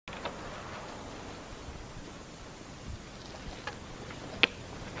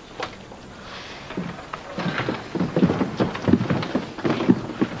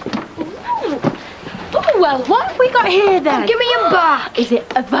Well, what have we got here then? Oh, give me your back. Is it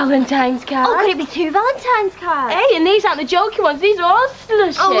a Valentine's card? Oh, could it be 2 Valentine's cards? Hey, and these aren't the jokey ones. These are all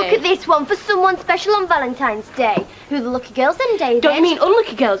slushy. Oh, look at this one for someone special on Valentine's Day. Who are the lucky girls then, David? Don't you mean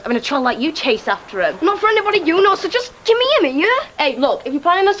unlucky girls? I mean a troll like you chase after them. Not for anybody you know, so just give me him, yeah? Hey, look, if you're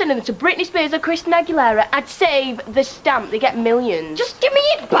planning on sending them to Britney Spears or Christina Aguilera, I'd save the stamp. They get millions. Just give me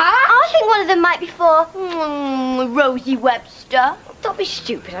it back. I think one of them might be for Rosie Webster. Don't be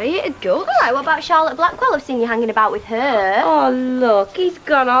stupid, I hate a guts. All right, what about Charlotte Blackwell? I've seen you hanging about with her. Oh, look, he's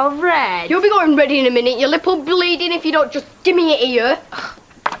gone all red. You'll be going ready in a minute. Your lip will bleeding if you don't just give me it here.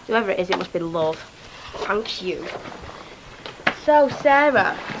 Whoever it is, it must be love. Thanks you. So,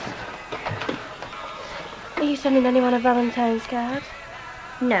 Sarah, are you sending anyone a Valentine's card?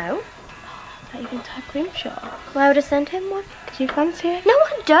 No. Not even to a cream shop? Why would I send him one? Do you fancy it? No,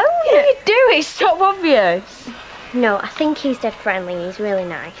 I don't. Yeah, you do. It's so obvious. No, I think he's dead friendly. He's really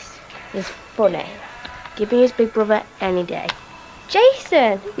nice. He's funny. Give me his big brother any day.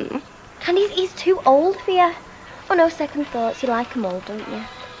 Jason. Candice, he's too old for you. Oh, no, second thoughts. You like him old, don't you?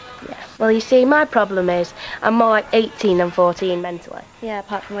 Yeah. Well, you see, my problem is I'm more like 18 than 14 mentally. Yeah,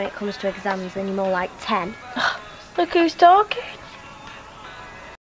 apart from when it comes to exams, then you're more like 10. Look who's talking.